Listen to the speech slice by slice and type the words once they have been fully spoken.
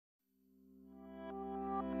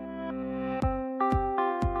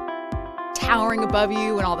towering above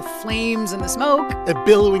you and all the flames and the smoke. A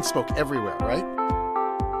billowing smoke everywhere, right?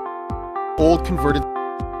 Old converted.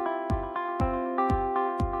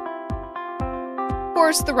 Of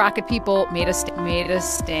course, the rocket people made us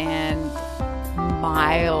stand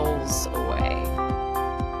miles away.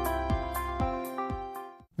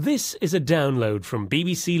 This is a download from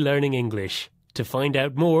BBC Learning English. To find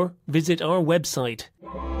out more, visit our website.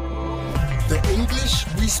 The English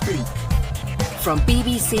we speak. From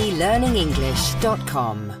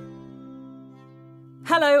bbclearningenglish.com.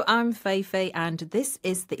 Hello, I'm Feifei and this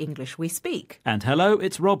is the English we speak. And hello,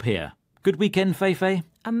 it's Rob here. Good weekend, Feifei?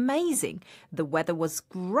 Amazing. The weather was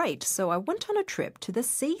great, so I went on a trip to the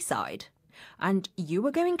seaside. And you were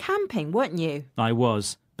going camping, weren't you? I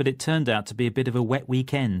was, but it turned out to be a bit of a wet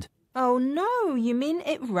weekend. Oh no, you mean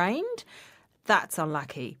it rained? That's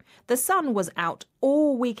unlucky. The sun was out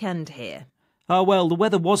all weekend here. Oh, well, the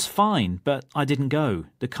weather was fine, but I didn't go.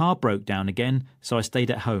 The car broke down again, so I stayed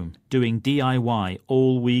at home, doing DIY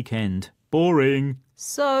all weekend. Boring.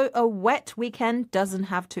 So a wet weekend doesn't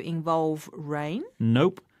have to involve rain?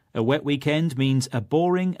 Nope. A wet weekend means a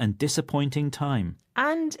boring and disappointing time.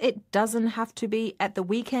 And it doesn't have to be at the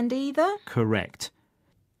weekend either? Correct.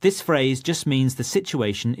 This phrase just means the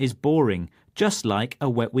situation is boring, just like a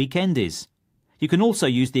wet weekend is. You can also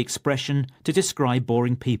use the expression to describe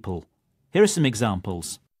boring people. Here are some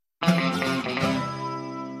examples.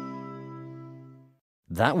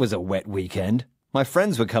 That was a wet weekend. My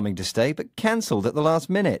friends were coming to stay but cancelled at the last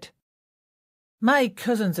minute. My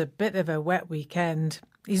cousin's a bit of a wet weekend.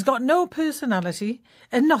 He's got no personality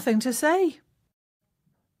and nothing to say.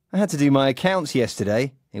 I had to do my accounts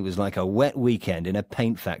yesterday. It was like a wet weekend in a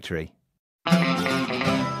paint factory.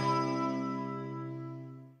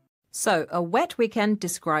 So, a wet weekend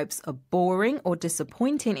describes a boring or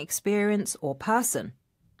disappointing experience or person.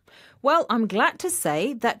 Well, I'm glad to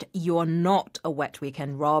say that you're not a wet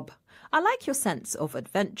weekend, Rob. I like your sense of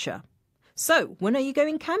adventure. So, when are you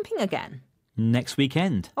going camping again? Next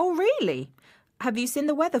weekend. Oh, really? Have you seen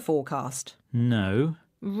the weather forecast? No.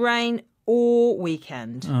 Rain all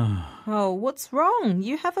weekend. Oh, what's wrong?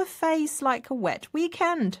 You have a face like a wet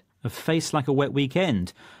weekend. A face like a wet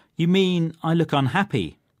weekend? You mean I look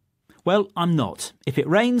unhappy? Well, I'm not. If it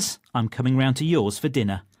rains, I'm coming round to yours for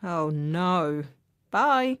dinner. Oh, no.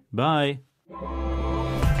 Bye. Bye.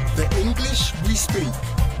 The English we speak.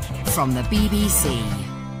 From the BBC.